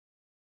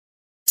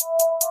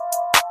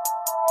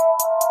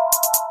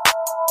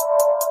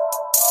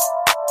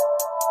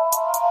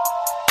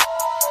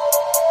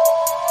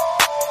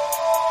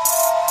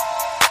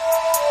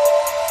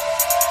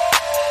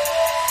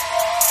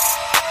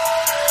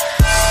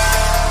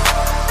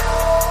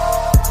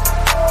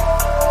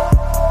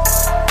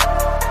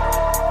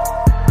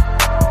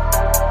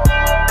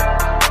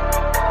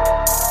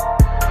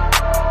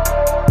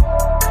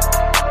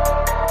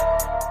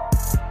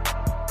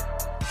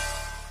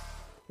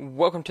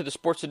welcome to the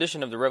sports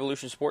edition of the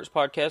Revolution Sports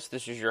Podcast.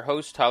 This is your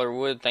host, Tyler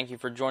Wood. Thank you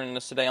for joining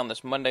us today on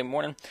this Monday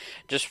morning.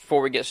 Just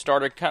before we get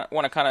started,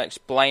 want to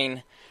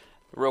explain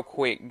real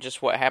quick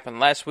just what happened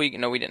last week.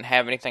 We didn't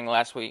have anything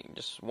last week.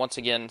 Just once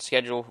again,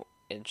 schedule,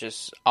 it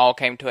just all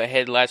came to a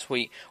head last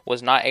week.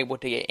 Was not able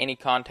to get any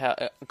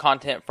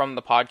content from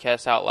the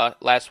podcast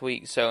out last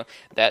week, so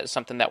that's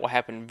something that will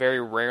happen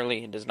very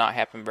rarely. It does not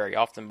happen very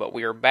often, but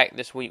we are back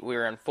this week. We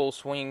are in full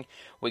swing.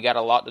 We got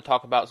a lot to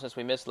talk about since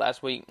we missed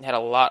last week. Got a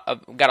lot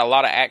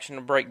of action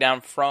to break down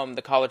from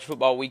the college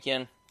football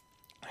weekend.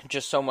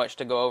 Just so much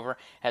to go over.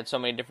 Had so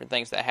many different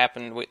things that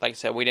happened. Like I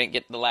said, we didn't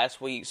get the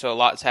last week, so a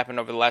lot's happened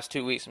over the last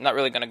 2 weeks. I'm not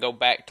really going to go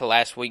back to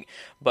last week,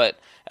 but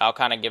I'll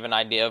kind of give an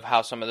idea of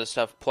how some of this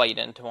stuff played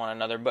into one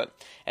another.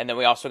 And then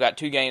we also got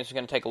 2 games we're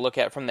going to take a look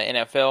at from the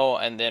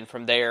NFL, and then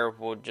from there,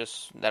 we'll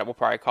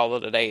probably call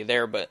it a day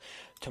there. But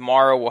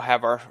tomorrow we'll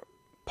have our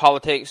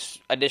politics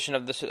edition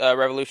of this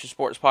Revolution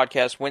Sports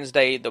Podcast.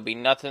 Wednesday, there'll be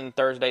nothing.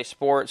 Thursday,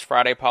 sports.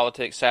 Friday,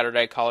 politics.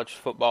 Saturday, college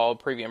football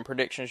preview and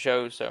prediction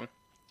shows. So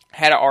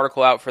had an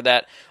article out for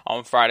that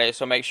on Friday,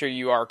 so make sure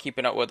you are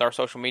keeping up with our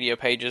social media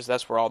pages.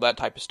 That's where all that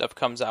type of stuff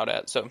comes out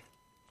at. So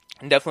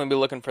definitely be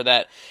looking for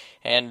that.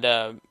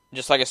 And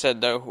just like I said,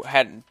 though,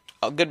 had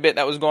a good bit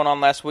that was going on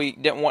last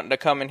week. Didn't want to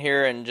come in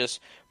here and just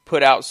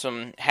put out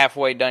some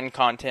halfway done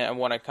content. I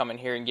want to come in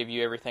here and give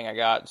you everything I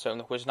got.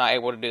 So was not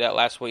able to do that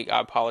last week. I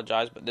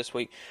apologize, but this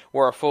week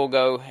we're a full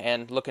go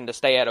and looking to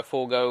stay at a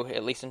full go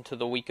at least into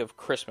the week of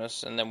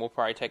Christmas, and then we'll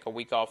probably take a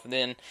week off.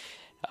 Then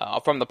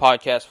from the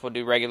podcast, we'll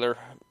do regular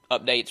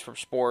updates for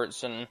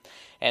sports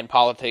and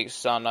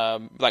politics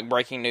on like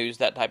breaking news,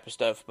 that type of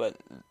stuff. But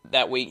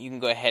that week you can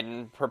go ahead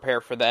and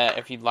prepare for that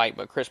if you'd like.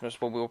 But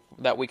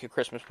that week of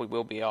Christmas we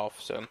will be off.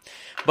 So,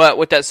 but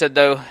with that said,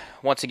 though,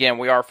 once again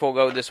we are full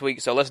go this week.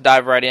 So let's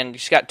dive right in.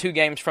 Just got 2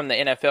 games from the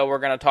NFL we're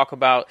going to talk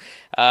about.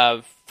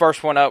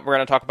 First one up, we're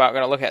going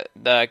to look at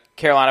the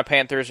Carolina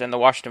Panthers and the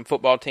Washington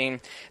football team.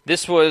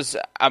 This was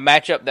a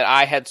matchup that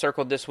I had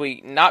circled this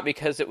week, not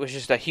because it was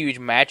just a huge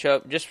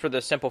matchup, just for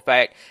the simple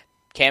fact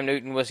Cam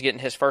Newton was getting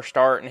his first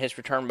start and his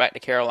return back to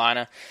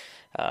Carolina.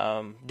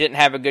 Didn't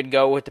have a good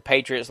go with the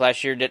Patriots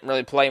last year. Didn't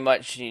really play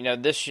much.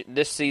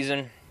 This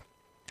season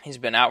he's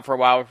been out for a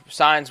while.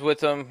 Signs with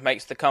them,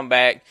 makes the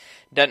comeback.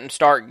 Doesn't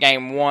start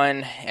game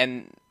 1,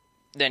 and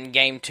then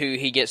game 2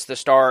 he gets the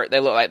start. They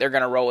look like they're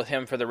going to roll with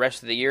him for the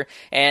rest of the year.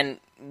 And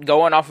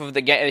going off of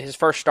his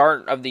first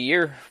start of the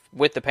year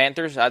with the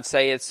Panthers, I'd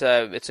say it's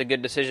a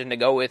good decision to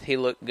go with. He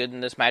looked good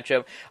in this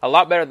matchup, a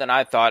lot better than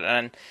I thought.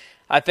 And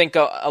I think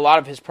a lot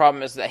of his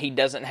problem is that he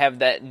doesn't have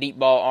that deep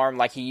ball arm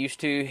like he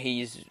used to.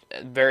 He's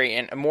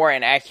more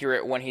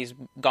inaccurate when he's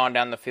gone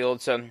down the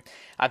field. So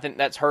I think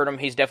that's hurt him.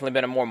 He's definitely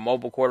been a more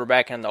mobile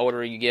quarterback, and the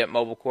older you get,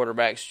 mobile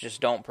quarterbacks just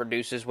don't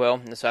produce as well.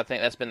 And so I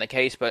think that's been the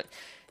case. But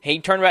he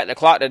turned back the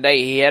clock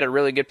today. He had a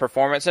really good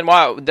performance, and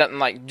while it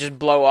doesn't just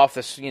blow off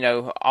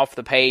off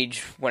the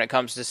page when it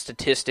comes to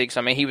statistics,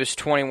 I mean, he was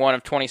 21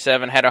 of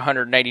 27, had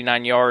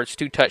 189 yards,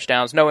 2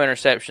 touchdowns, no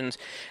interceptions.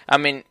 I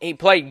mean, he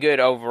played good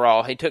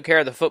overall. He took care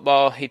of the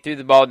football. He threw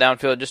the ball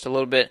downfield just a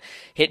little bit,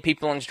 hit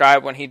people in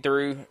stride when he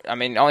threw. I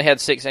mean, only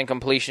had 6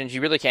 incompletions.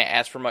 You really can't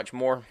ask for much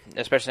more,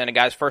 especially in a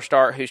guy's first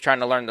start who's trying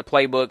to learn the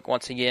playbook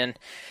once again.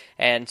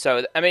 And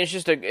so, I mean,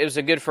 it was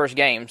a good first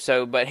game.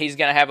 So, but he's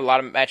going to have a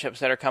lot of matchups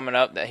that are coming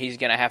up that he's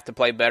going to have to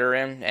play better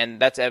in, and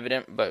that's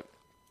evident. But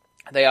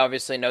they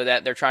obviously know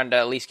that. They're trying to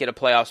at least get a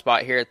playoff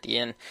spot here at the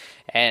end,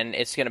 and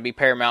it's going to be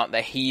paramount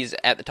that he's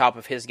at the top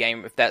of his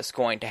game if that's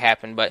going to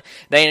happen. But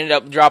they ended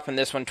up dropping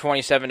this one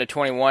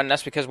 27-21.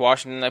 That's because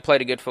Washington, they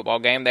played a good football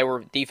game.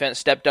 Defense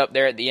stepped up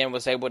there at the end,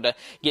 was able to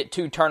get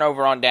 2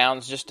 turnover on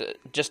downs just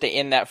to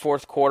end that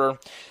fourth quarter.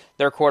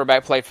 Their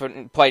quarterback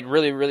played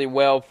really, really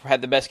well.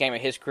 Had the best game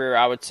of his career,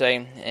 I would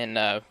say.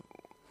 And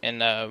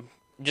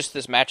just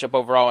this matchup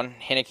overall, and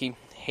Heineke,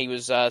 he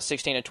was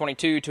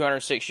 16-22,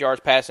 206 yards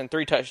passing,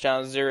 3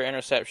 touchdowns, 0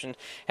 interceptions.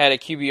 Had a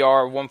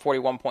QBR of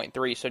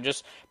 141.3. So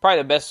just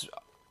probably the best,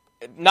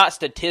 not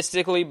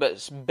statistically,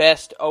 but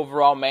best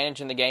overall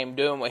managing the game,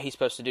 doing what he's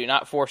supposed to do,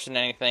 not forcing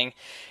anything.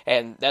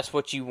 And that's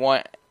what you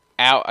want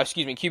out.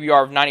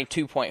 QBR of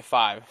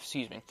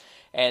 92.5.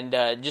 And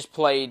just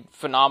played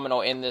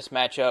phenomenal in this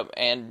matchup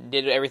and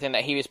did everything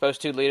that he was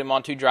supposed to, lead them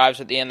on 2 drives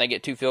at the end. They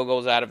get 2 field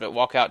goals out of it,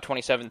 walk out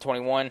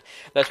 27-21.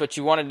 That's what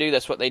you want to do.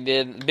 That's what they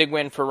did. Big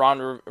win for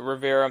Ron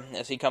Rivera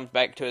as he comes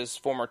back to his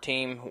former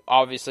team.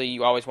 Obviously,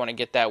 you always want to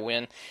get that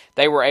win.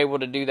 They were able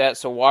to do that,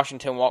 so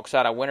Washington walks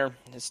out a winner.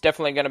 It's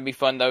definitely going to be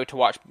fun, though, to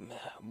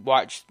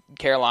watch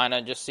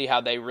Carolina, just see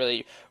how they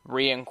really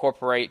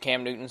reincorporate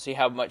Cam Newton, see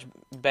how much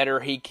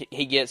better he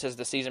gets as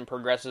the season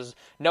progresses,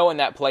 knowing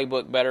that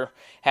playbook better,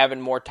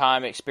 having more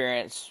time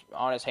experience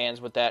on his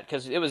hands with that,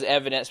 because it was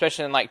evident,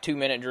 especially in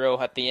 2-minute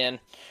drill at the end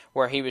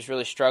where he was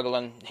really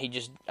struggling.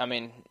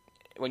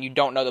 When you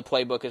don't know the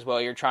playbook as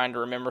well, you're trying to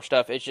remember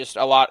stuff. It's just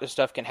a lot of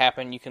stuff can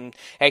happen.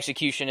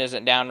 Execution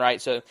isn't down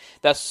right, so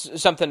that's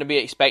something to be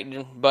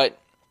expected, but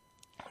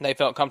they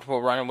felt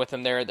comfortable running with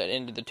him there at the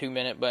end of the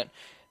 2-minute. But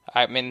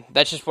I mean,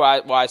 that's just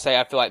why I say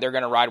I feel like they're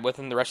going to ride with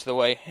him the rest of the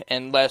way,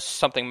 unless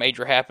something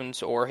major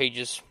happens or he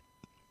just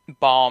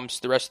bombs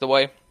the rest of the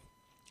way.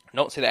 I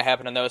don't see that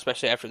happening, though,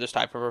 especially after this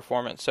type of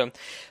performance. So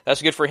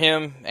that's good for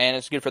him, and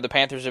it's good for the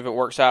Panthers if it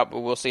works out, but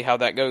we'll see how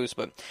that goes.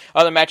 But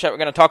other matchup we're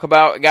going to talk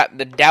about, we got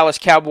the Dallas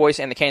Cowboys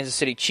and the Kansas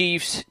City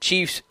Chiefs.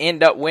 Chiefs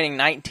end up winning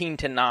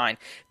 19-9.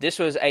 This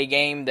was a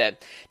game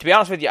that, to be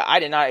honest with you, I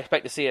did not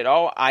expect to see at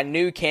all. I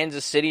knew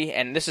Kansas City,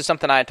 and this is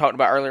something I had talked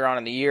about earlier on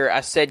in the year. I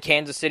said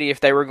Kansas City,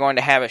 if they were going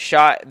to have a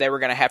shot, they were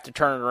going to have to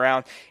turn it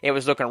around. It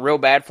was looking real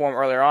bad for them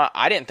earlier on.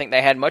 I didn't think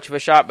they had much of a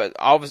shot, but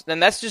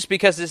and that's just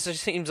because this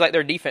seems like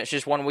their defense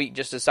just one week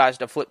just decides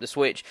to flip the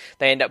switch.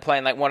 They end up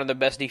playing like one of the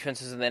best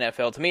defenses in the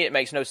NFL. To me, it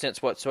makes no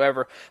sense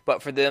whatsoever,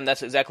 but for them,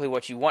 that's exactly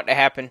what you want to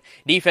happen.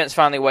 Defense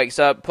finally wakes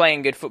up,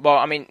 playing good football.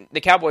 I mean, the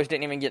Cowboys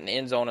didn't even get in the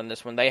end zone in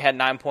this one. They had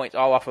 9 points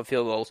all off of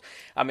field goals.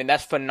 I mean,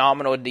 that's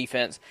phenomenal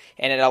defense,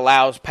 and it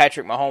allows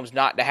Patrick Mahomes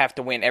not to have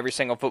to win every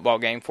single football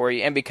game for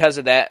you, and because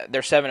of that,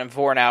 they're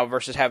 7-4 now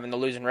versus having the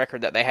losing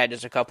record that they had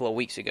just a couple of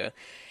weeks ago.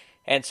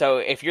 And so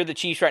if you're the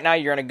Chiefs right now,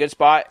 you're in a good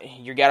spot.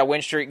 You got a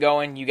win streak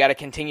going. You got to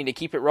continue to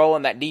keep it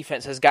rolling. That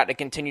defense has got to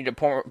continue to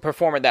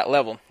perform at that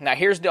level. Now,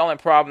 here's the only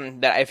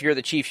problem that if you're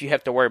the Chiefs, you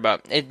have to worry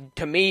about.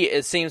 To me,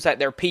 it seems like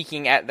they're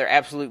peaking at their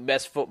absolute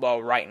best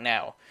football right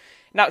now.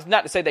 Not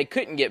to say they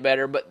couldn't get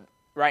better, but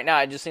right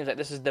now it just seems like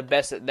this is the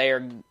best that they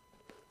are,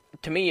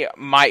 to me,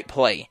 might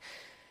play.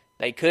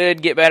 They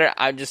could get better.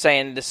 I'm just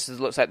saying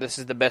looks like this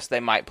is the best they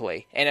might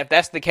play. And if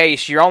that's the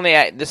case, they've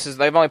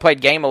only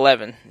played game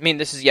 11. I mean,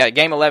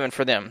 game 11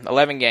 for them,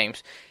 11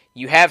 games.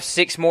 You have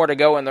 6 more to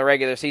go in the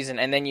regular season,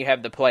 and then you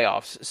have the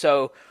playoffs.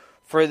 So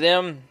for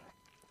them,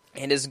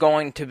 it is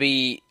going to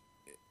be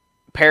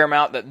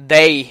paramount that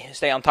they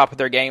stay on top of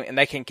their game and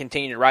they can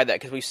continue to ride that,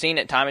 because we've seen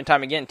it time and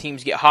time again.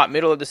 Teams get hot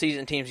middle of the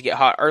season, teams get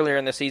hot earlier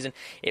in the season.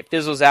 It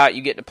fizzles out,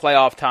 you get to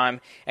playoff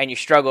time, and you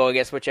struggle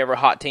against whichever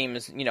hot team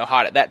is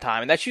hot at that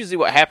time, and that's usually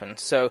what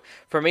happens. So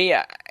for me,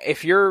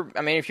 if you're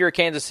a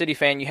Kansas City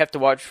fan, you have to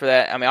watch for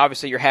that. I mean,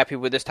 obviously you're happy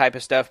with this type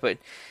of stuff, but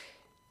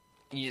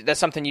that's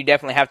something you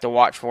definitely have to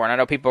watch for. And I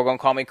know people are going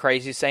to call me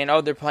crazy saying,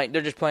 "Oh, they're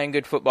just playing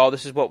good football.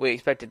 This is what we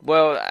expected."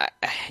 Well,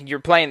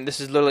 this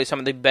is literally some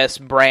of the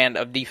best brand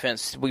of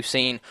defense we've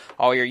seen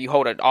all year. You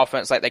hold an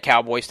offense like the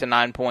Cowboys to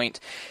 9 points,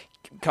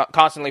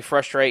 constantly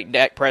frustrate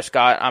Dak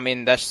Prescott.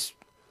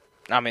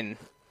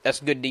 That's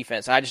good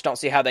defense. I just don't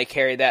see how they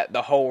carry that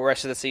the whole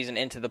rest of the season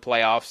into the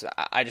playoffs.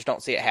 I just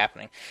don't see it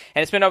happening.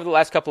 And it's been over the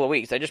last couple of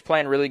weeks. They're just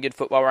playing really good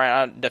football right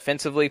now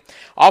defensively.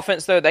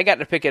 Offense, though, they got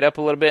to pick it up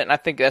a little bit, and I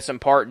think that's in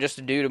part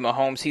just due to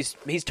Mahomes.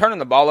 He's turning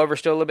the ball over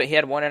still a little bit. He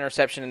had 1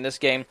 interception in this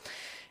game.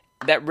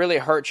 That really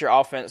hurts your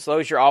offense,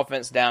 slows your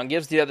offense down,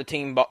 gives the other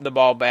team the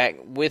ball back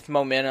with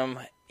momentum.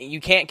 You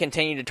can't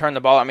continue to turn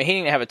the ball. I mean, he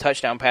didn't even have a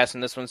touchdown pass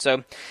in this one,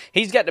 so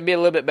he's got to be a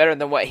little bit better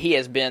than what he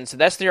has been. So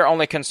that's their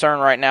only concern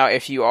right now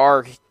if you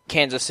are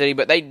Kansas City,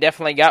 but they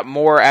definitely got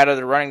more out of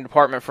the running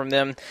department from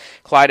them.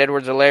 Clyde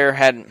Edwards-Helaire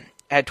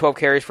had 12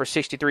 carries for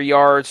 63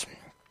 yards.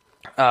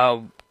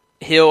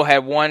 Hill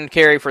had 1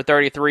 carry for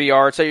 33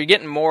 yards. So you're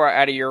getting more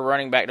out of your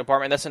running back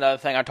department. That's another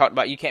thing I talked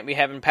about. You can't be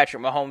having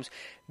Patrick Mahomes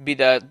be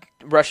the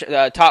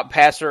top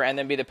passer and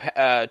then be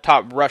the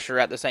top rusher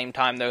at the same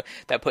time, though.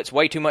 That puts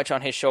way too much on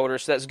his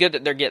shoulders. So that's good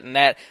that they're getting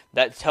that.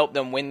 That's helped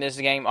them win this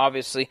game,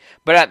 obviously.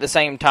 But at the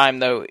same time,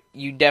 though,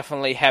 you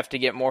definitely have to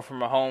get more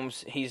from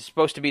Mahomes. He's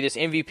supposed to be this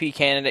MVP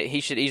candidate.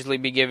 He should easily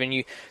be giving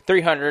you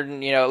 300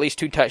 and, at least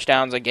 2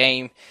 touchdowns a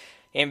game,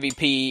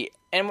 MVP.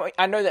 And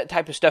I know that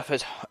type of stuff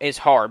is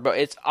hard, but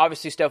it's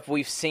obviously stuff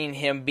we've seen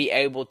him be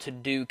able to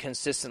do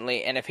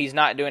consistently. And if he's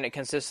not doing it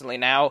consistently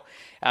now,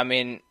 I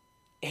mean,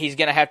 he's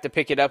going to have to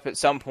pick it up at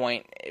some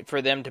point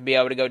for them to be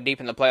able to go deep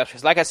in the playoffs.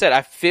 Because like I said,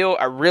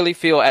 I really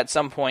feel at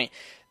some point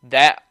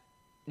that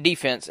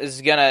defense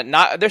is going to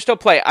I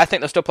think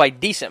they'll still play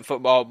decent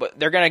football, but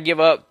they're going to give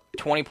up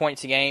 20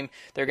 points a game.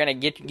 They're going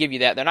to give you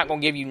that. They're not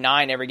going to give you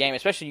 9 every game,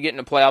 especially you get in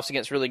the playoffs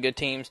against really good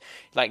teams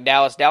like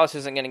Dallas. Dallas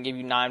isn't going to give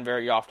you 9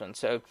 very often.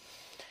 So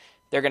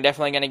they're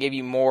definitely going to give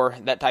you more,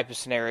 that type of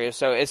scenario.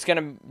 So it's going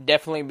to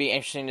definitely be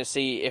interesting to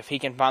see if he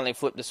can finally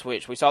flip the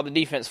switch. We saw the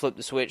defense flip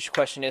the switch. The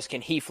question is,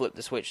 can he flip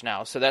the switch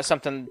now? So that's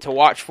something to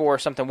watch for,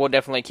 something we'll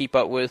definitely keep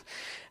up with.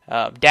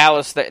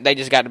 Dallas, they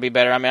just got to be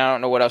better. I mean, I don't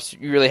know what else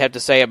you really have to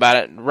say about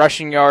it.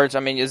 Rushing yards, I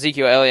mean,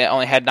 Ezekiel Elliott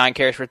only had 9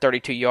 carries for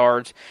 32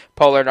 yards.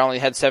 Pollard only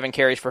had 7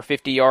 carries for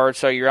 50 yards,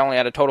 so you're only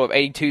at a total of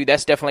 82.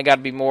 That's definitely got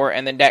to be more.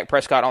 And then Dak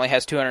Prescott only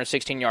has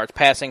 216 yards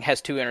passing, has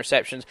 2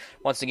 interceptions.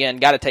 Once again,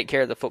 got to take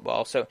care of the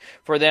football. So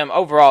for them,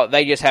 overall,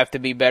 they just have to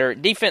be better.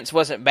 Defense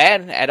wasn't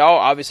bad at all.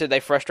 Obviously, they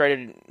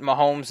frustrated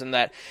Mahomes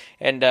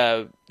and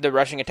the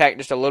rushing attack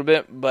just a little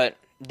bit, but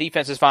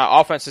defense is fine.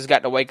 Offense has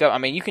got to wake up. I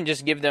mean, you can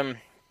just give them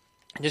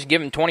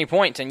 20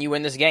 points and you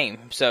win this game.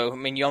 So, I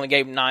mean, you only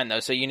gave 9, though,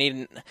 so you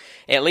need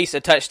at least a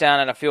touchdown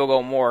and a field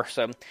goal more.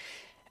 So,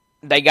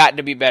 they got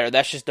to be better.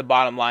 That's just the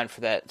bottom line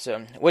for that.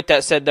 So with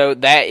that said, though,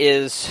 that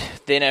is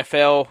the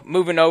NFL.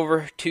 Moving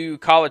over to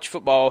college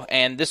football,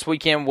 and this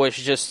weekend was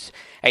just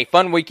a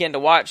fun weekend to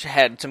watch.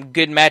 Had some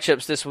good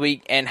matchups this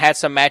week, and had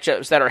some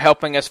matchups that are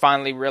helping us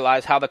finally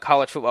realize how the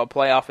college football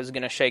playoff is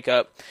going to shake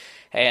up.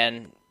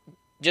 And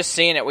just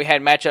seeing it, we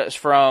had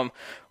matchups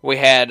we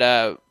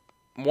had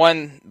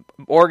one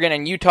Oregon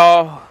and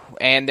Utah,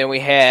 and then we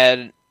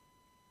had,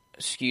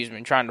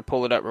 trying to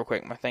pull it up real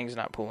quick. My thing's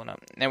not pulling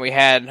up. And then we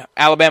had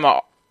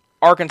Alabama,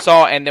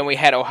 Arkansas, and then we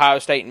had Ohio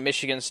State and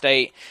Michigan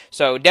State.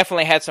 So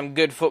definitely had some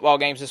good football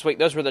games this week.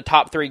 Those were the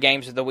top 3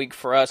 games of the week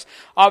for us.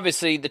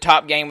 Obviously, the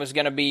top game was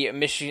going to be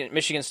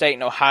Michigan State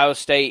and Ohio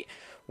State,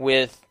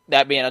 with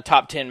that being a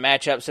top 10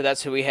 matchup. So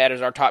that's who we had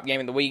as our top game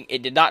of the week.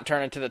 It did not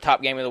turn into the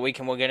top game of the week,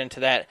 and we'll get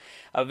into that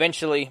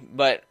eventually.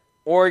 But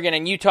Oregon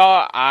and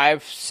Utah,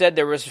 I've said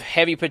there was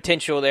heavy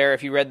potential there.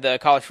 If you read the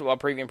College Football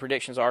Preview and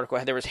Predictions article,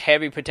 there was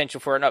heavy potential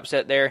for an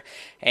upset there,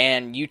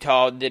 and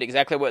Utah did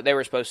exactly what they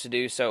were supposed to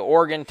do. So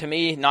Oregon, to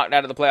me, knocked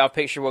out of the playoff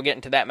picture. We'll get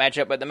into that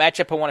matchup, but the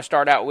matchup I want to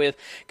start out with,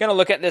 going to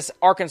look at this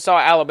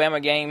Arkansas-Alabama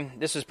game.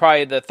 This was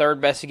probably the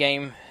third best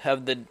game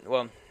of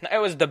it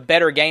was the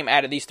better game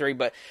out of these 3,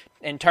 but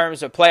in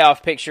terms of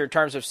playoff picture, in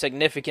terms of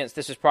significance,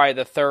 this is probably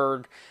the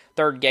third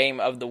game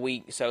of the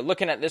week. So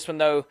looking at this one,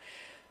 though,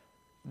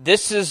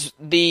 this is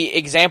the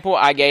example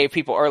I gave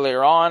people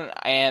earlier on,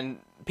 and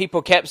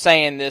people kept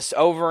saying this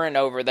over and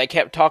over. They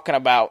kept talking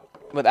about,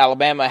 with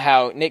Alabama,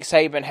 how Nick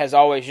Saban has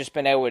always just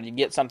been able to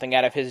get something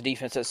out of his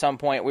defense at some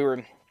point.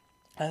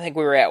 I think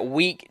we were at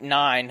week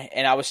 9,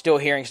 and I was still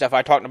hearing stuff.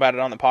 I talked about it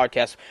on the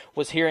podcast,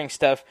 was hearing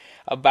stuff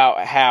about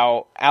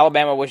how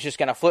Alabama was just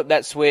going to flip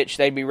that switch.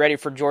 They'd be ready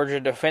for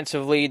Georgia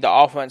defensively. The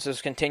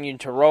offenses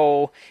continued to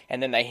roll,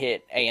 and then they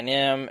hit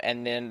A&M,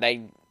 and then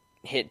they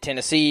hit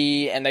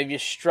Tennessee, and they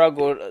just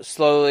struggled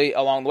slowly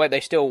along the way.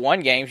 They still won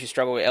games. You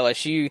struggle with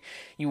LSU.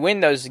 You win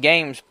those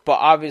games, but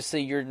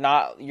obviously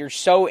you're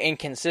so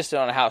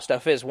inconsistent on how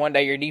stuff is. One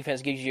day your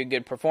defense gives you a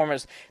good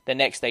performance, the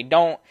next they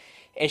don't.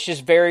 It's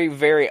just very,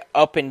 very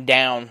up and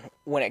down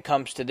when it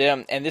comes to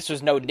them, and this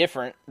was no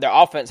different. Their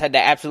offense had to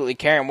absolutely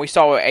carry them. We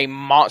saw a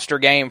monster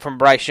game from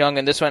Bryce Young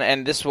in this one,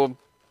 and this will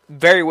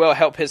very well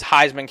help his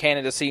Heisman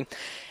candidacy,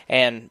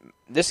 and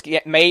this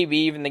may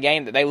be even the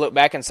game that they look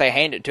back and say,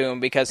 hand it to him,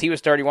 because he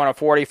was 31 of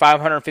 40,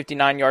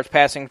 559 yards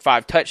passing,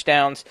 5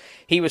 touchdowns.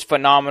 He was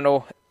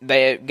phenomenal.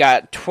 They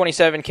got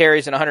 27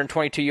 carries and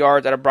 122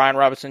 yards out of Brian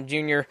Robinson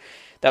Jr.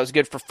 That was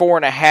good for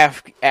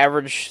 4.5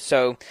 average.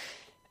 So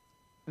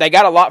they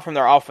got a lot from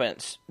their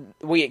offense.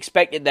 We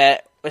expected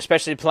that,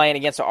 especially playing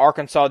against an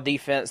Arkansas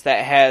defense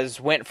that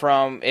has went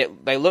from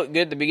they looked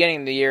good at the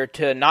beginning of the year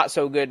to not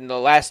so good in the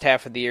last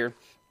half of the year.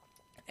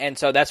 And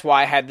so that's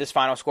why I had this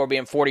final score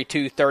being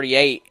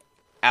 42-38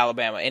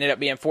 Alabama. It ended up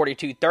being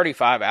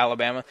 42-35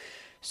 Alabama.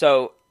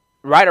 So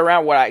right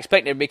around what I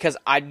expected, because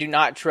I do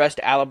not trust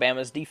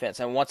Alabama's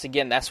defense. And once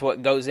again, that's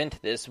what goes into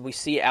this. We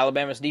see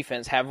Alabama's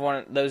defense have one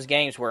of those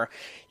games where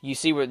you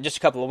see where just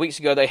a couple of weeks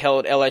ago they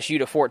held LSU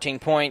to 14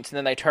 points, and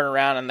then they turn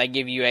around and they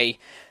give you a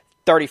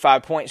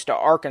 35 points to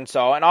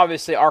Arkansas. And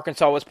obviously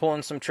Arkansas was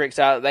pulling some tricks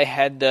out. They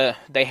had the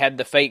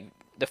fake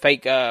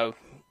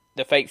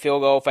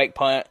field goal, fake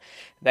punt.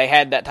 They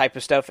had that type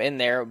of stuff in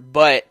there,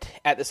 but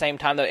at the same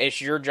time, though, it's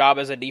your job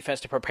as a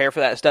defense to prepare for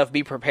that stuff,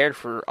 be prepared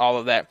for all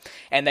of that,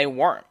 and they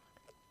weren't.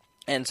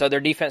 And so their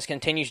defense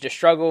continues to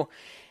struggle.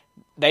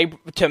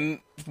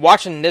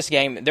 Watching this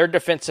game, their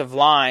defensive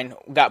line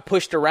got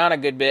pushed around a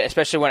good bit,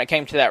 especially when it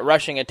came to that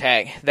rushing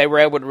attack. They were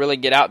able to really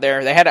get out there.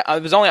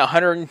 It was only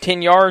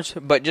 110 yards,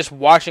 but just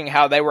watching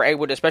how they were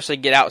able to especially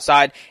get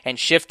outside and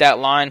shift that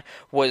line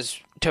was,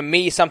 to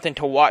me, something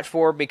to watch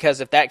for, because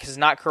if that is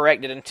not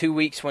corrected in 2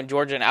 weeks when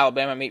Georgia and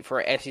Alabama meet for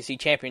an SEC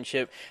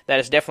championship, that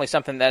is definitely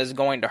something that is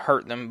going to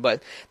hurt them.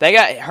 But they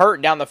got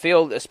hurt down the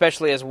field,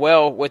 especially as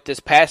well with this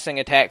passing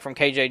attack from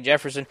KJ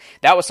Jefferson.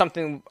 That was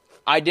something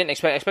I didn't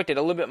expect. I expected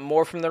a little bit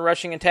more from the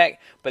rushing attack,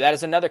 but that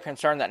is another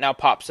concern that now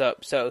pops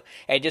up. So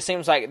it just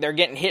seems like they're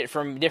getting hit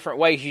from different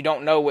ways. You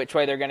don't know which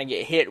way they're going to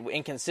get hit.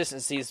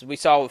 Inconsistencies. We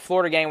saw with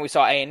Florida game, we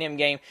saw A&M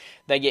game.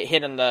 They get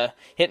hitting the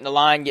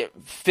line, get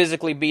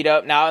physically beat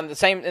up. Now, at the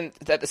same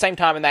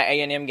time in that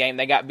A&M game,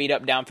 they got beat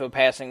up downfield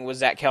passing with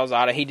Zach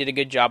Calzada. He did a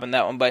good job in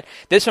that one, but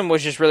this one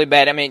was just really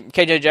bad. I mean,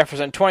 KJ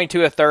Jefferson,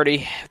 22 of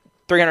 30,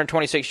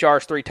 326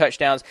 yards, 3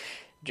 touchdowns.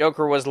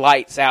 Joker was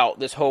lights out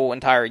this whole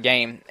entire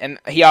game. And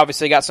he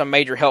obviously got some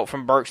major help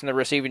from Burks in the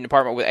receiving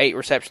department with 8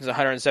 receptions,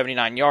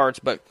 179 yards.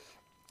 But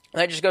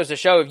that just goes to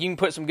show, if you can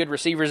put some good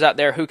receivers out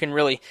there who can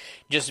really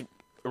just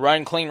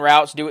run clean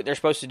routes, do what they're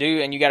supposed to do,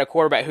 and you got a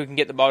quarterback who can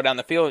get the ball down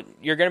the field,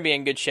 you're going to be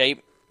in good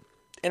shape.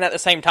 And at the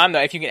same time,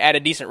 though, if you can add a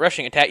decent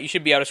rushing attack, you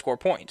should be able to score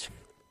points.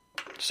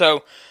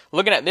 So,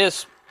 looking at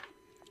this,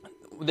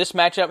 this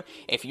matchup,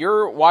 if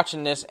you're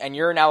watching this and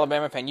you're an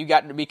Alabama fan, you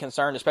got to be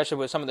concerned, especially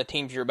with some of the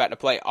teams you're about to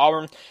play.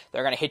 Auburn,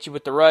 they're going to hit you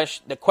with the rush.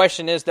 The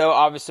question is, though,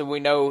 obviously we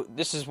know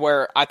this is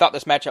where I thought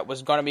this matchup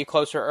was going to be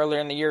closer earlier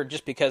in the year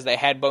just because they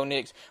had Bo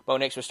Nix. Bo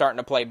Nix was starting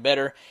to play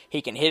better.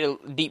 He can hit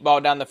a deep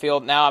ball down the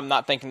field. Now I'm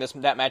not thinking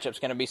that matchup's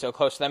going to be so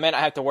close. So they may not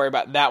have to worry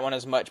about that one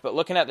as much. But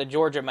looking at the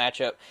Georgia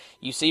matchup,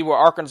 you see where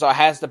Arkansas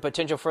has the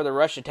potential for the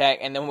rush attack,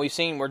 and then we've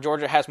seen where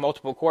Georgia has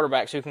multiple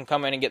quarterbacks who can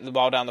come in and get the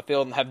ball down the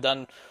field and have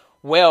done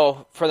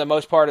well for the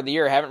most part of the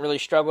year. Haven't really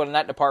struggled in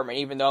that department,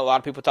 even though a lot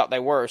of people thought they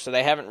were. So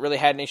they haven't really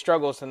had any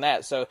struggles in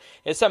that. So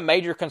it's a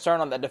major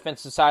concern on the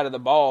defensive side of the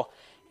ball.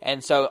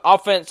 And so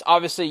offense,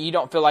 obviously, you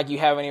don't feel like you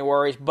have any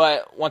worries.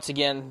 But once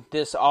again,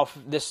 this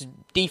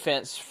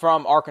defense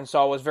from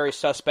Arkansas was very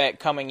suspect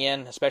coming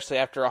in, especially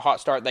after a hot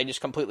start. They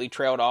just completely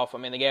trailed off. I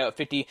mean, they gave up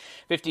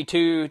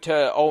 52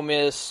 to Ole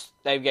Miss.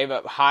 They gave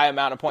up a high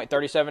amount of points,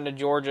 37 to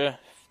Georgia.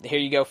 Here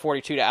you go,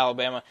 42 to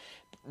Alabama.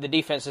 The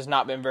defense has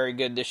not been very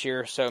good this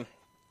year, so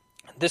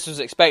this was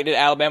expected.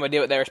 Alabama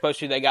did what they were supposed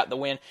to. They got the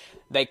win.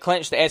 They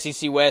clinched the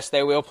SEC West.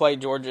 They will play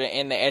Georgia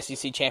in the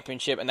SEC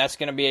Championship, and that's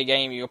going to be a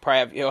game you'll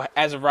probably have,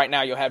 as of right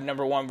now, you'll have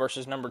number 1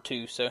 versus number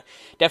 2. So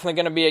definitely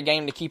going to be a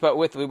game to keep up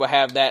with. We will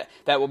have that.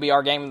 That will be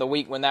our game of the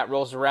week when that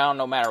rolls around,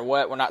 no matter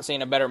what. We're not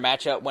seeing a better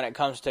matchup when it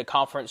comes to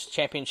conference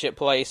championship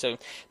play, so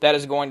that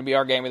is going to be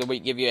our game of the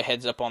week. Give you a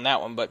heads up on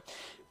that one. But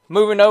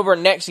moving over,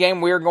 next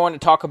game we are going to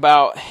talk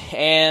about,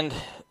 and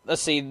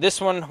let's see, this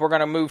one we're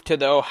going to move to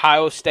the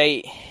Ohio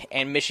State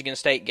and Michigan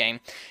State game.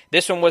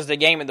 This one was the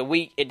game of the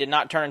week. It did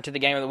not turn into the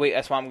game of the week.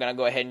 That's why I'm going to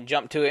go ahead and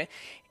jump to it.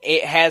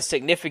 It has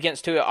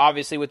significance to it,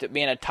 obviously, with it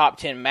being a top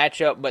 10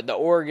 matchup, but the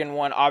Oregon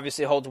one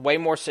obviously holds way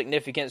more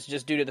significance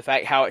just due to the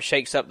fact how it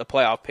shakes up the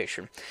playoff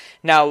picture.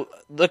 Now,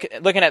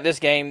 looking at this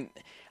game,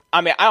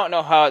 I mean, I don't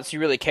know how else you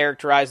really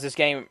characterize this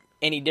game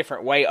any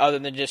different way other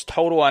than just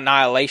total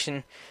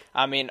annihilation.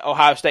 I mean,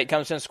 Ohio State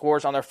comes in and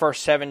scores on their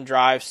first 7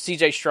 drives.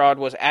 C.J. Stroud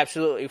was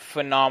absolutely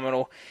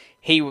phenomenal.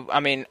 He,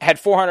 had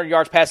 400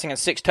 yards passing and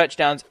 6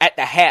 touchdowns at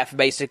the half,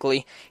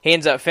 basically. He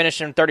ends up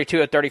finishing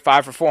 32 of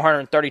 35 for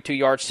 432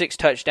 yards, 6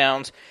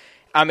 touchdowns.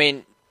 I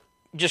mean,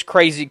 just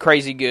crazy,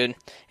 crazy good.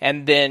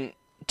 And then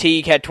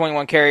Teague had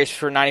 21 carries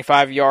for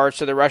 95 yards,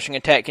 so the rushing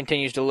attack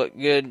continues to look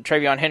good.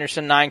 TreVeyon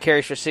Henderson, 9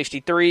 carries for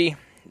 63.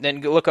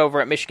 Then look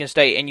over at Michigan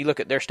State and you look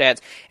at their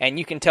stats, and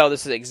you can tell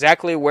this is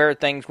exactly where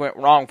things went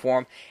wrong for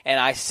them. And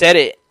I said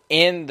it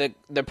in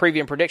the preview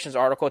and predictions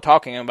article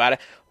talking about it,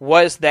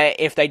 was that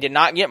if they did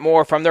not get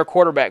more from their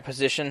quarterback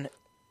position,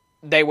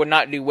 they would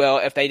not do well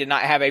if they did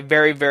not have a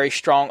very, very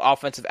strong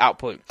offensive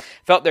output.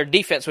 Felt their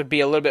defense would be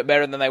a little bit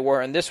better than they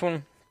were in this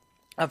one.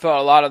 I felt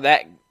a lot of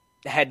that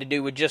had to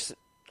do with just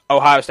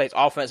Ohio State's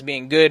offense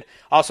being good,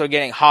 also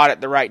getting hot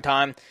at the right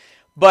time.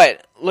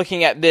 But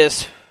looking at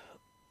this,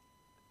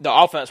 the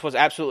offense was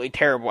absolutely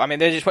terrible. I mean,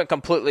 they just went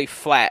completely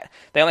flat.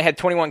 They only had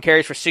 21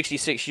 carries for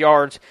 66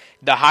 yards.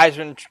 The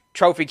Heisman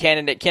Trophy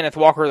candidate, Kenneth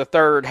Walker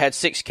III, had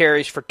 6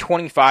 carries for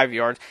 25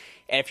 yards.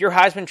 And if your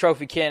Heisman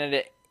Trophy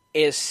candidate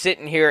is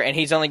sitting here and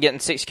he's only getting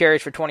 6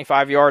 carries for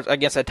 25 yards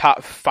against a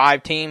top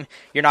 5 team,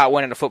 you're not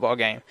winning a football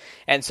game.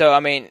 And so, I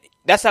mean,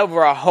 that's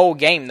over a whole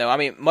game, though. I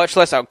mean, much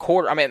less a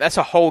quarter. I mean, that's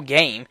a whole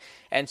game.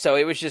 And so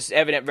it was just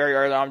evident very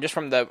early on, just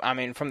from the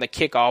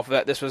kickoff,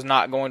 that this was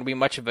not going to be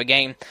much of a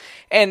game.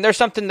 And there's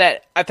something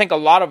that I think a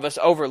lot of us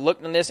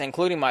overlooked in this,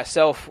 including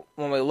myself,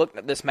 when we looked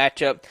at this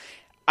matchup.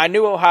 I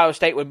knew Ohio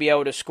State would be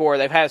able to score.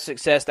 They've had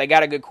success. They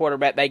got a good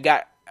quarterback. They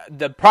got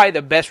probably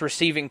the best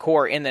receiving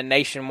core in the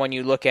nation when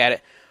you look at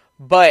it.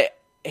 But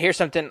here's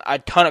something a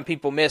ton of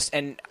people miss,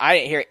 and I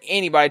didn't hear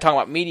anybody talking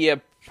about, media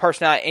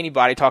personality,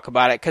 anybody talk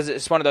about it, because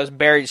it's one of those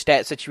buried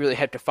stats that you really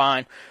have to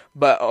find.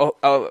 But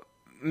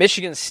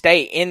Michigan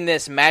State in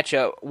this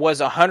matchup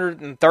was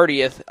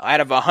 130th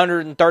out of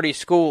 130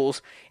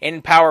 schools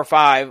in Power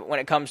 5 when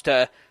it comes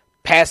to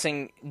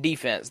passing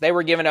defense. They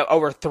were giving up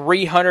over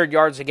 300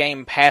 yards a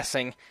game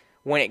passing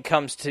when it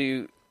comes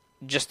to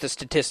just the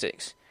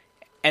statistics.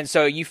 And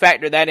so you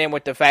factor that in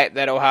with the fact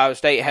that Ohio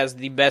State has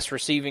the best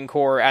receiving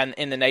core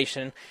in the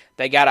nation.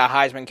 They got a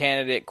Heisman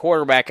candidate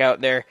quarterback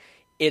out there.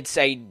 It's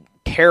a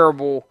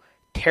terrible,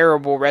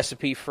 terrible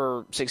recipe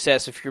for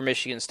success if you're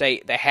Michigan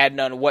State. They had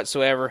none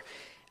whatsoever.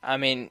 I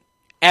mean,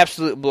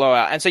 absolute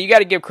blowout. And so you got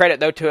to give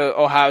credit, though, to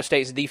Ohio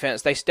State's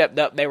defense. They stepped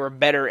up. They were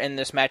better in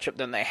this matchup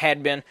than they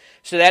had been.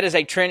 So that is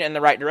a trend in the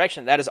right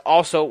direction. That is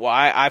also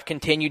why I've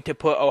continued to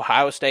put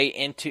Ohio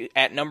State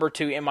at number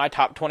 2 in my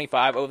top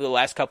 25 over the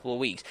last couple of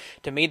weeks.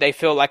 To me, they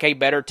feel like a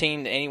better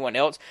team than anyone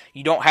else.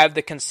 You don't have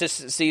the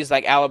consistencies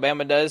like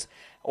Alabama does.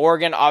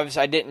 Oregon,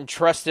 obviously, I didn't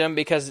trust them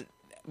because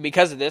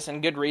of this,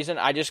 and good reason.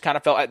 I just kind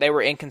of felt like they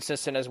were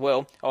inconsistent as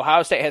well.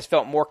 Ohio State has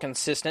felt more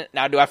consistent.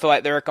 Now, do I feel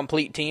like they're a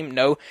complete team?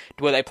 No.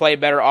 Will they play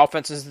better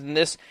offenses than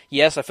this?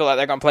 Yes, I feel like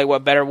they're going to play a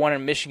better one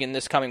in Michigan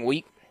this coming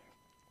week.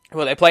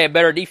 Will they play a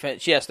better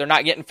defense? Yes, they're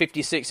not getting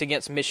 56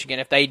 against Michigan.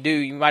 If they do,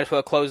 you might as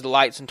well close the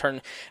lights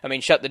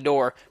and shut the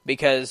door,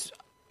 because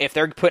if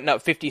they're putting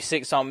up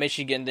 56 on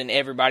Michigan, then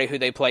everybody who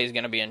they play is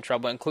going to be in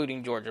trouble,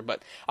 including Georgia.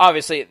 But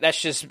obviously, that's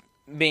just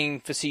being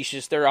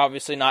facetious, they're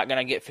obviously not going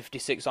to get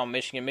 56 on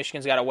Michigan.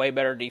 Michigan's got a way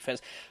better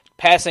defense.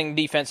 Passing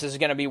defense is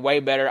going to be way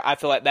better. I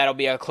feel like that'll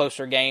be a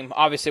closer game.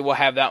 Obviously, we'll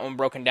have that one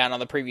broken down on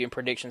the preview and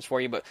predictions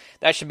for you, but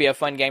that should be a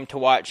fun game to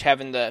watch.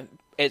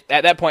 At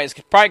that point,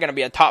 it's probably going to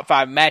be a top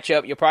 5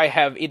 matchup. You'll probably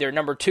have either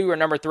number 2 or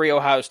number 3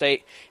 Ohio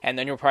State, and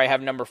then you'll probably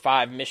have number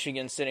 5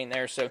 Michigan sitting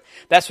there. So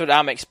that's what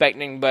I'm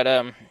expecting, but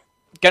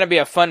going to be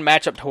a fun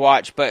matchup to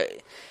watch.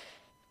 But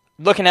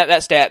looking at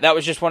that stat, that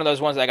was just one of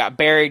those ones that got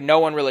buried. No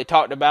one really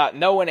talked about.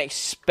 No one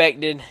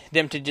expected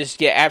them to just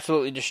get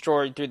absolutely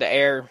destroyed through the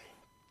air.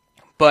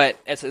 But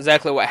that's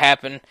exactly what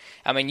happened.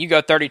 I mean, you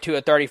go 32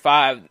 of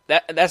 35.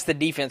 That's the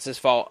defense's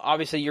fault.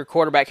 Obviously, your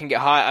quarterback can get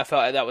hot. I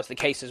felt like that was the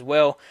case as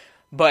well.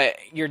 But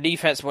your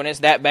defense, when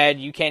it's that bad,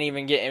 you can't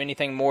even get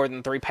anything more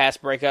than 3 pass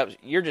breakups.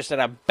 You're just in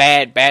a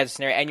bad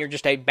scenario, and you're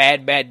just a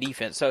bad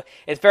defense. So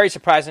it's very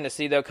surprising to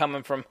see, though,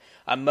 coming from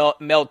a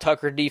Mel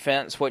Tucker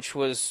defense, which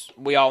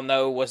we all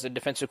know was the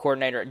defensive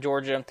coordinator at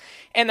Georgia.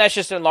 And that's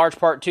just in large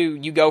part, too.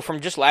 You go from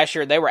just last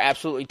year, they were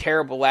absolutely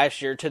terrible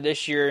last year, to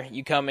this year,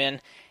 you come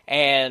in,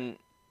 and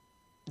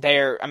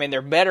they're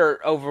better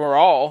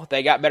overall.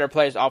 They got better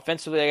players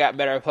offensively. They got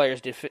better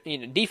players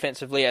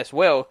defensively as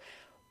well.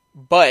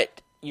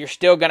 But you're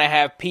still going to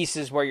have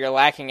pieces where you're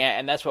lacking at,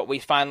 and that's what we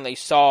finally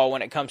saw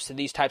when it comes to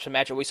these types of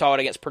matchups. We saw it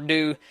against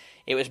Purdue.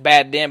 It was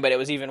bad then, but it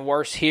was even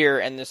worse here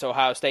in this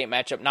Ohio State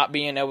matchup, not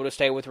being able to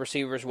stay with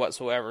receivers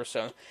whatsoever.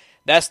 So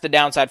that's the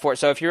downside for it.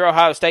 So if you're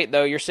Ohio State,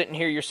 though, you're sitting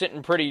here, you're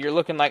sitting pretty. You're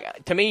looking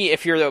like, to me,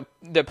 if you're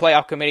the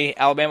playoff committee,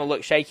 Alabama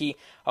looked shaky.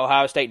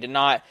 Ohio State did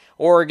not.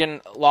 Oregon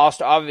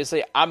lost,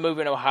 obviously. I'm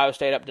moving Ohio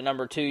State up to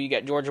number 2. You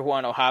got Georgia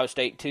 1, Ohio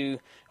State 2.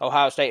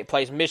 Ohio State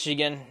plays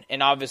Michigan,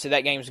 and obviously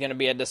that game's going to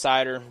be a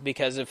decider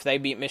because if they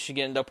beat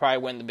Michigan, they'll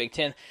probably win the Big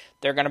Ten.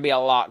 They're going to be a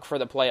lock for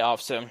the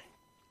playoffs. So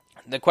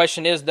the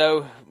question is,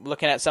 though,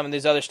 looking at some of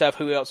these other stuff,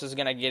 who else is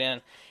going to get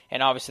in?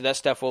 And obviously that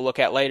stuff we'll look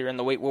at later in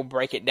the week. We'll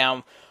break it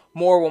down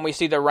more when we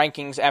see the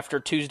rankings after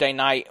Tuesday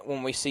night,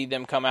 when we see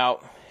them come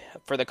out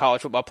for the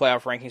college football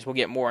playoff rankings. We'll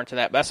get more into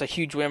that. But that's a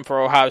huge win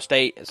for Ohio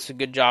State. It's a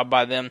good job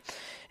by them,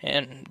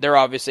 and they're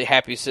obviously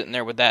happy sitting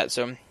there with that.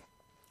 So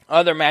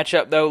other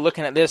matchup, though,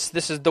 looking at this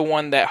is the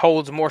one that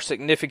holds more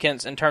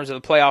significance in terms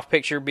of the playoff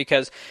picture,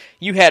 because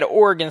you had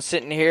Oregon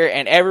sitting here,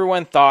 and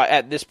everyone thought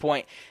at this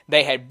point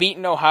they had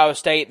beaten Ohio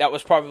State. That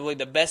was probably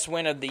the best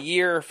win of the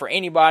year for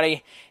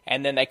anybody.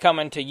 And then they come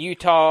into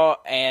Utah,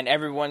 and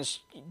everyone's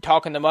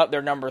talking them up.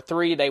 They're number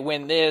 3. They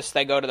win this.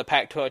 They go to the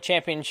Pac-12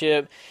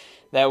 championship.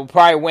 They will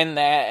probably win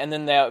that, and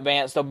then they'll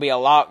advance. They'll be a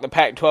lock. The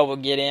Pac-12 will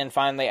get in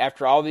finally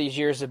after all these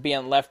years of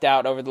being left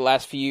out over the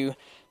last few.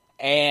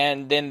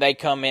 And then they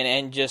come in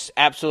and just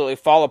absolutely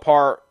fall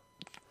apart.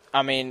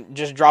 I mean,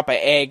 just drop an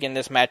egg in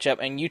this matchup.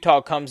 And Utah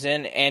comes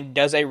in and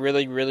does a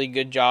really, really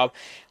good job.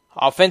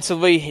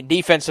 Offensively,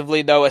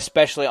 defensively, though,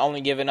 especially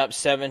only giving up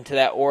 7 to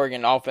that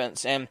Oregon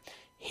offense. And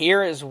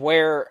here is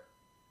where,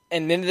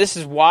 and then this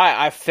is why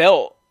I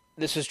felt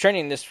this was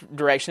trending this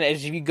direction,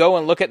 is if you go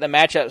and look at the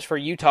matchups for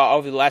Utah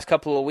over the last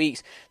couple of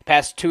weeks, the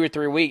past 2 or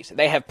 3 weeks,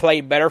 they have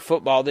played better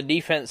football. The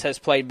defense has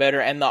played better,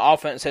 and the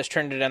offense has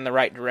trended in the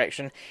right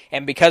direction.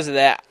 And because of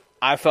that,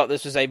 I felt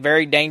this was a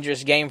very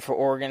dangerous game for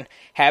Oregon,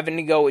 having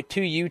to go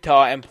to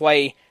Utah and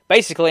play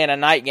basically in a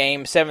night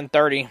game,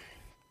 7:30.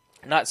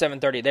 Not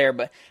 7:30 there,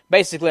 but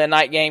basically a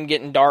night game,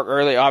 getting dark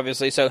early,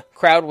 obviously. So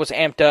crowd was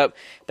amped up.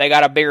 They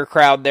got a bigger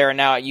crowd there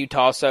now at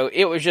Utah. So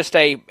it was just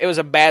a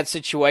bad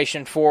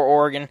situation for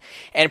Oregon.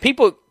 And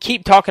people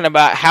keep talking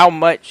about how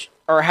much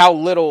or how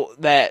little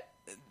that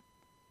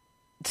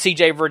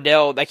C.J.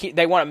 Verdell,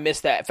 they want to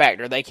miss that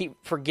factor. They keep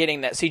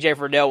forgetting that C.J.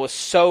 Verdell was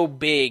so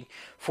big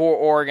for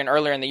Oregon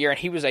earlier in the year, and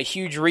he was a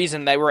huge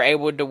reason they were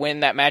able to win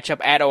that matchup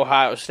at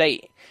Ohio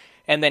State.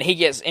 And then he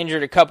gets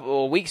injured a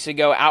couple of weeks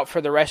ago, out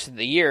for the rest of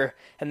the year.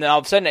 And then all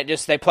of a sudden,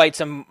 they played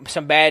some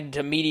bad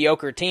to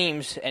mediocre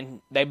teams,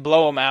 and they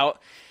blow them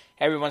out.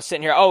 Everyone's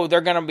sitting here, oh,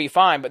 they're going to be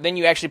fine. But then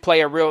you actually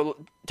play a real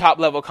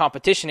top-level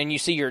competition, and you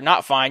see you're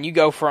not fine. You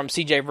go from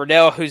C.J.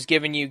 Verdell, who's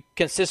giving you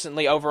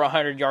consistently over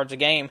 100 yards a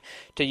game,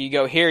 to you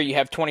go here, you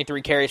have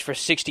 23 carries for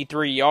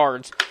 63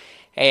 yards.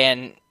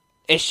 And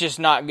it's just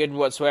not good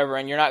whatsoever,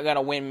 and you're not going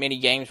to win many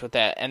games with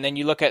that. And then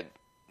you look at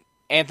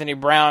Anthony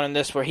Brown in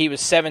this, where he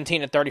was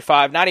 17 of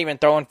 35, not even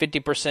throwing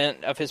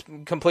 50% of his,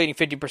 completing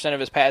 50% of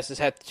his passes,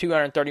 had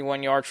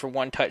 231 yards for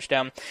 1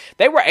 touchdown.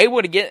 They were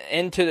able to get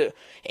into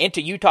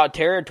Utah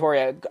territory,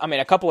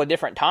 a couple of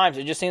different times.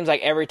 It just seems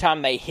like every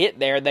time they hit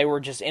there, they were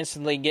just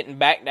instantly getting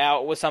backed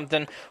out with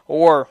something,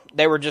 or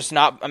they were just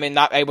not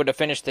able to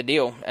finish the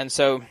deal. And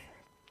so,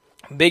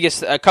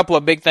 a couple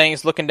of big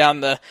things looking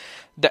down the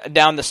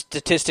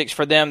statistics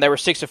for them. They were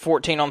 6 of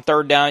 14 on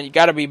third down. You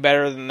got to be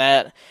better than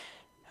that.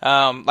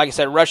 Like I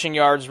said, rushing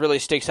yards really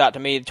sticks out to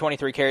me.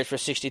 23 carries for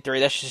 63.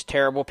 That's just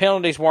terrible.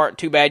 Penalties weren't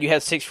too bad. You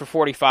had 6 for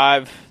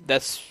 45.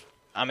 That's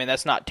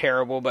not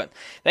terrible, but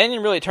they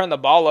didn't really turn the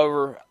ball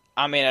over.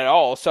 at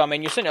all. So,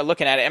 you're sitting there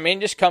looking at it. It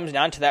just comes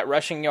down to that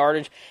rushing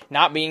yardage,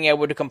 not being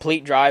able to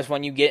complete drives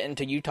when you get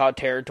into Utah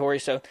territory.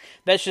 So,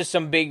 that's just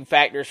some big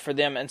factors for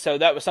them. And so,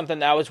 that was something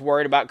that I was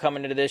worried about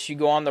coming into this. You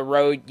go on the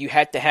road, you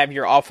have to have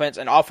your offense,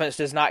 and offense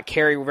does not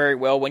carry very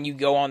well when you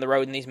go on the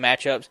road in these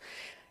matchups.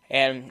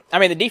 And,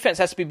 the defense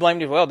has to be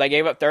blamed as well. They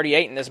gave up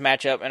 38 in this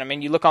matchup.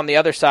 And, you look on the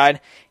other side,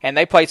 and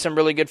they played some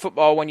really good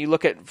football when you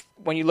look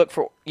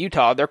for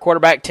Utah. Their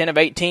quarterback, 10 of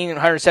 18,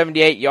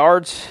 178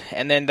 yards.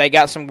 And then they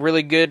got some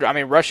really good,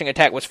 rushing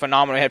attack was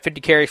phenomenal. They had 50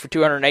 carries for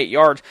 208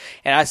 yards.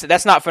 And I said,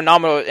 that's not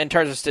phenomenal in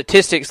terms of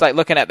statistics. Like,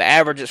 looking at the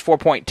average, it's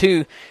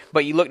 4.2.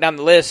 But you look down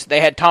the list,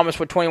 they had Thomas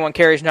with 21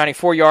 carries,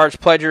 94 yards.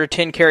 Pledger,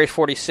 10 carries,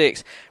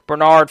 46.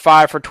 Bernard,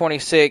 5 for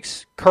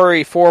 26.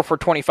 Curry, 4 for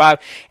 25.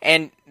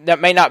 And that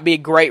may not be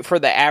great for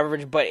the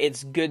average, but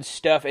it's good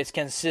stuff. It's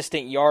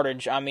consistent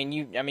yardage.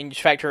 You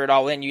just factor it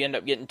all in, you end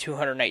up getting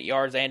 208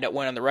 yards. They end up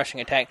winning the rushing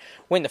attack,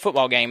 win the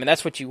football game, and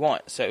that's what you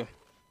want. So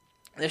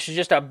this is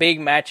just a big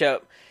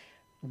matchup,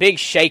 big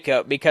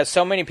shakeup, because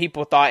so many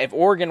people thought if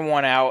Oregon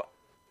won out,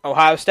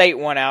 Ohio State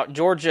won out,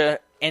 Georgia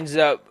ends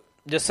up,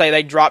 just say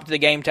they dropped the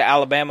game to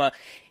Alabama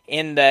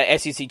in the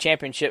SEC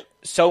championship,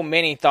 so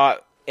many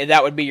thought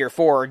that would be your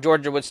 4.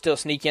 Georgia would still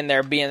sneak in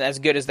there being as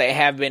good as they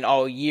have been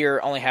all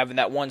year, only having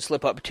that one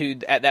slip up to,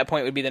 at that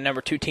point, would be the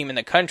number 2 team in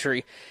the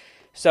country.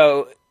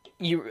 So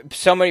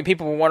many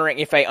people were wondering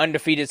if a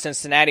undefeated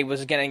Cincinnati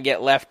was going to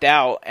get left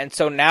out. And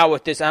so now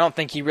with this, I don't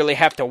think you really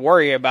have to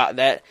worry about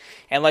that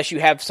unless you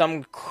have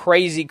some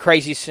crazy,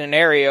 crazy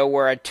scenario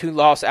where a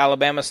 2-loss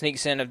Alabama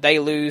sneaks in. If they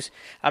lose,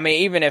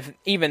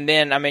 even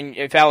then,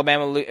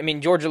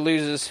 if Georgia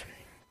loses,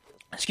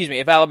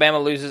 if Alabama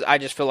loses, I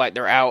just feel like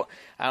they're out.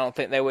 I don't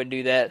think they would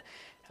do that.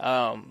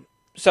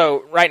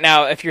 So right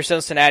now, if you're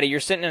Cincinnati,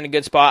 you're sitting in a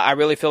good spot. I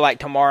really feel like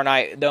tomorrow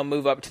night they'll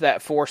move up to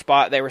that 4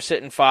 spot. They were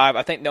sitting 5.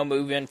 I think they'll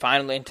move in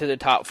finally into the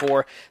top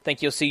 4. I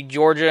think you'll see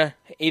Georgia,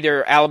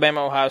 either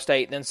Alabama, Ohio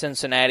State, then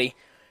Cincinnati,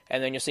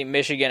 and then you'll see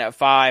Michigan at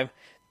 5.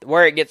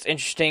 Where it gets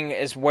interesting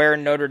is where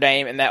Notre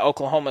Dame and that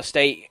Oklahoma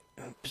State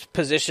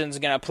position is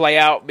going to play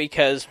out,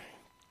 because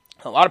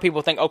a lot of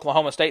people think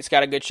Oklahoma State's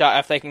got a good shot.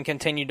 If they can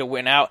continue to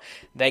win out,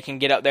 they can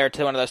get up there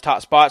to one of those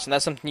top spots, and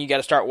that's something you got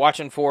to start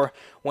watching for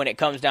when it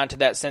comes down to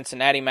that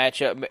Cincinnati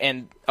matchup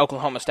and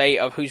Oklahoma State,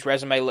 of whose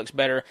resume looks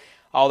better,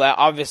 all that.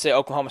 Obviously,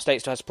 Oklahoma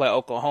State still has to play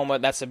Oklahoma.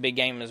 That's a big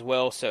game as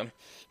well. So,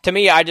 to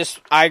me, I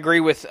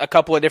agree with a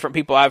couple of different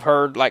people I've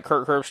heard, like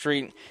Kirk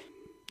Herbstreit,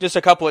 just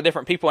a couple of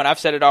different people, and I've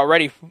said it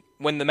already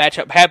when the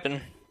matchup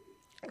happened.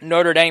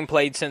 Notre Dame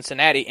played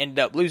Cincinnati, ended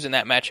up losing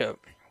that matchup.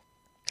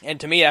 And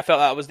to me, I felt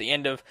that was the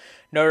end of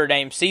Notre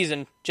Dame's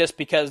season, just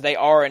because they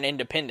are an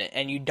independent,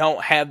 and you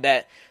don't have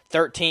that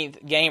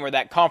 13th game or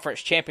that conference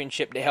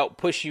championship to help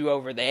push you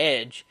over the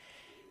edge.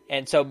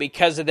 And so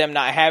because of them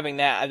not having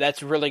that,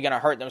 that's really going to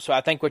hurt them. So I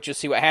think what you'll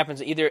see what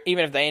happens, even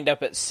if they end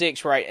up at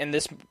 6 right in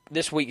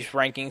this week's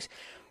rankings,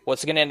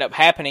 what's going to end up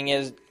happening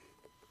is,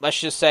 let's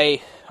just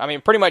say,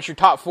 pretty much your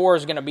top 4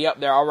 is going to be up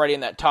there already in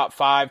that top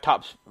 5,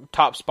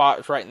 top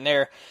spots right in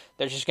there.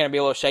 There's just going to be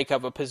a little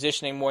shake-up of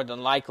positioning more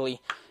than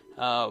likely.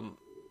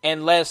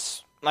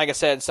 Unless, like I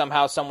said,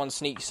 somehow someone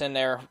sneaks in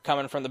there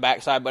coming from the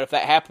backside. But if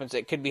that happens,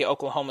 it could be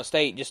Oklahoma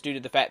State, just due to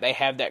the fact they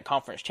have that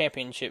conference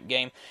championship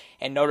game,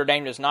 and Notre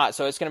Dame does not.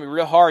 So it's going to be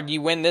real hard.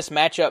 You win this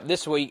matchup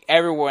this week,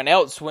 everyone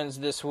else wins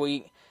this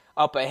week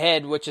up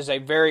ahead, which is a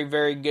very,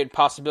 very good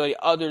possibility,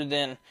 other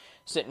than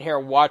sitting here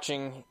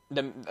watching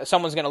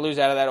someone's going to lose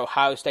out of that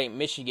Ohio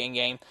State-Michigan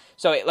game.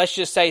 So let's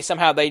just say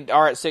somehow they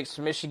are at 6,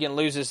 Michigan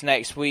loses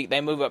next week, they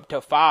move up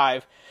to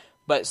 5,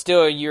 but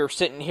still you're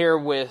sitting here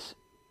with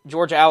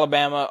Georgia,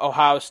 Alabama,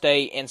 Ohio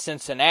State, and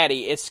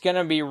Cincinnati. It's going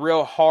to be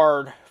real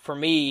hard for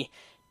me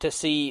to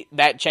see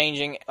that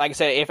changing. Like I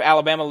said, if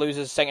Alabama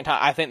loses the second time,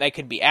 I think they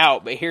could be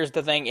out. But here's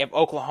the thing, if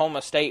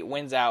Oklahoma State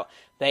wins out,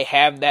 they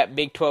have that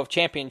Big 12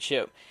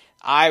 championship.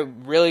 I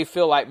really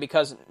feel like,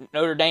 because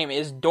Notre Dame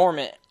is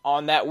dormant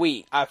on that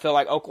week, I feel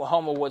like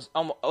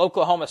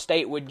Oklahoma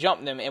State would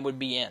jump them and would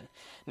be in.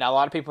 Now, a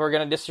lot of people are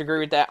going to disagree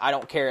with that. I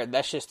don't care.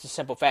 That's just a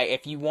simple fact.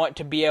 If you want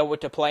to be able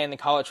to play in the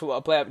college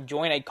football playoff,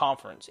 join a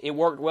conference. It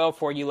worked well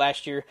for you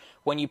last year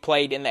when you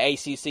played in the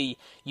ACC.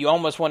 You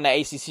almost won the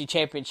ACC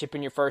championship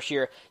in your first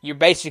year. You're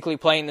basically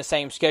playing the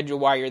same schedule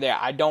while you're there.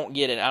 I don't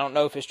get it. I don't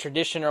know if it's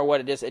tradition or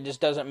what it is. It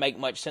just doesn't make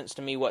much sense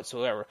to me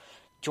whatsoever.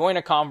 Join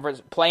a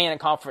conference, play in a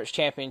conference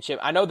championship.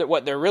 I know that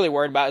what they're really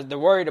worried about is they're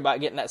worried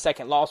about getting that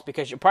second loss,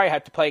 because you probably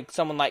have to play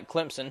someone like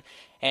Clemson,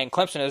 and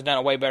Clemson has done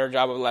a way better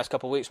job over the last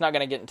couple of weeks. Not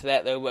going to get into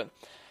that, though, but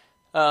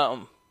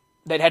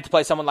they'd have to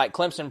play someone like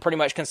Clemson pretty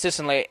much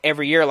consistently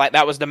every year. Like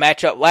that was the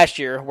matchup last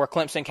year, where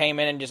Clemson came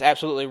in and just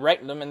absolutely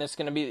wrecked them, and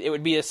it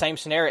would be the same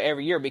scenario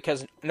every year,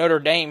 because Notre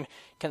Dame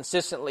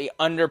consistently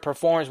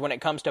underperforms when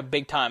it comes to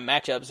big-time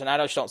matchups, and I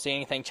just don't see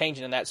anything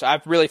changing in that. So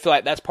I really feel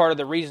like that's part of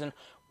the reason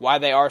why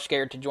they are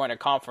scared to join a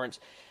conference.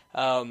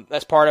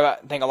 That's part of it.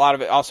 I think a lot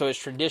of it also is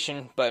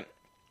tradition, but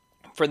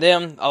for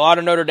them, a lot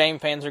of Notre Dame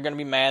fans are going to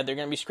be mad. They're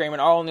going to be screaming,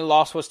 our only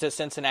loss was to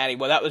Cincinnati.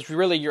 Well, that was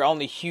really your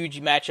only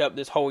huge matchup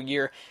this whole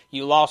year.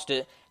 You lost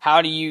it.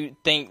 How do you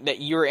think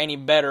that you're any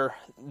better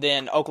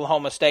than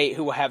Oklahoma State,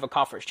 who will have a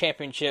conference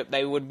championship?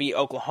 They would beat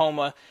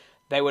Oklahoma.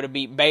 They would have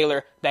beat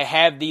Baylor. They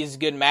have these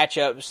good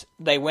matchups.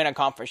 They win a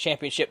conference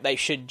championship. They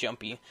should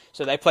jump you.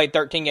 So they played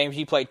 13 games.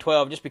 You played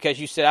 12. Just because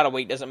you sit out a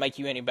week doesn't make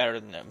you any better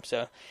than them.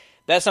 So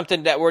that's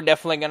something that we're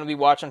definitely going to be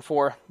watching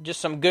for.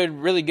 Just some good,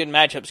 really good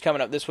matchups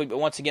coming up this week. But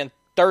once again,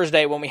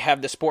 Thursday when we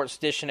have the sports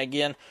edition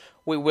again,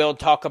 we will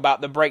talk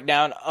about the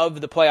breakdown of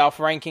the playoff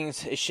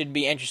rankings. It should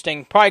be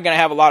interesting. Probably going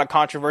to have a lot of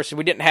controversy.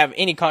 We didn't have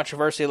any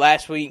controversy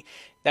last week,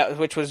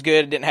 which was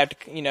good. Didn't have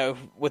to,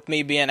 with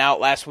me being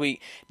out last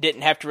week,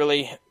 didn't have to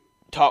really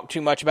talk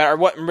too much about it, or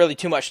wasn't really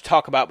too much to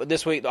talk about. But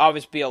this week, there'll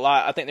obviously be a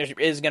lot. I think there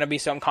is going to be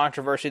some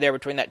controversy there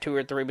between that 2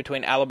 or 3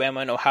 between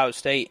Alabama and Ohio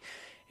State.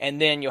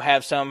 And then you'll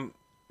have some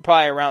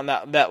probably around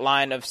that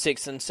line of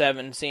 6 and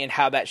 7, seeing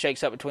how that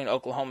shakes up between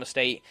Oklahoma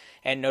State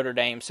and Notre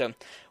Dame. So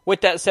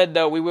with that said,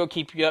 though, we will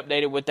keep you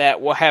updated with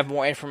that. We'll have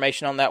more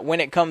information on that when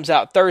it comes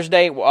out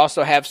Thursday. We'll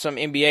also have some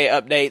NBA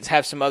updates,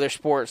 have some other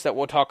sports that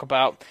we'll talk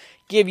about,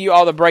 give you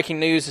all the breaking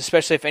news,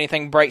 especially if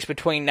anything breaks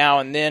between now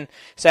and then.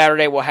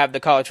 Saturday, we'll have the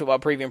college football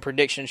preview and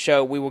prediction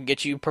show. We will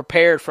get you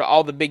prepared for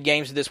all the big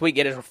games of this week.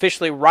 It is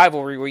officially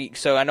rivalry week,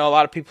 so I know a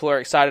lot of people are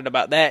excited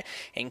about that,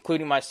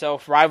 including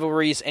myself.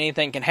 Rivalries,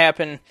 anything can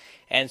happen,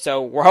 and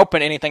so we're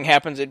hoping anything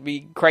happens. It'd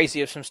be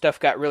crazy if some stuff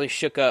got really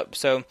shook up,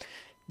 so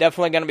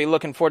definitely going to be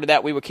looking forward to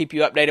that. We will keep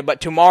you updated.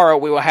 But tomorrow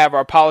we will have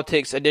our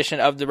politics edition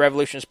of the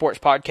Revolution Sports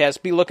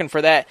Podcast. Be looking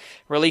for that.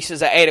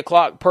 Releases at 8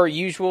 o'clock per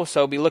usual,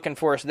 so be looking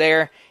for us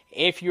there.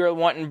 If you're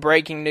wanting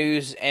breaking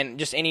news and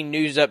just any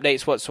news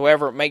updates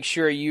whatsoever, make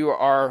sure you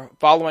are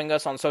following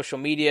us on social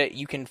media.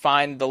 You can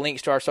find the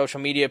links to our social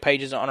media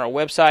pages on our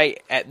website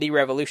at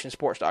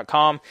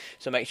therevolutionsports.com.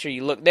 So make sure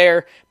you look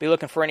there. Be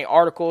looking for any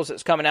articles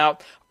that's coming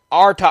out.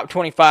 Our top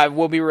 25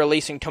 will be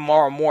releasing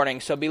tomorrow morning,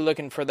 so be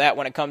looking for that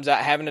when it comes out,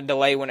 having a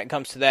delay when it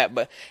comes to that.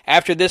 But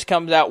after this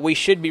comes out, we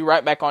should be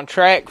right back on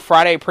track.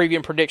 Friday preview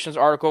and predictions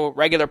article,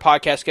 regular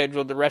podcast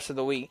scheduled the rest of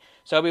the week.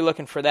 So I'll be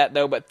looking for that,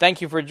 though. But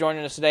thank you for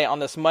joining us today on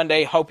this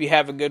Monday. Hope you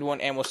have a good one,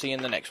 and we'll see you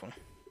in the next one.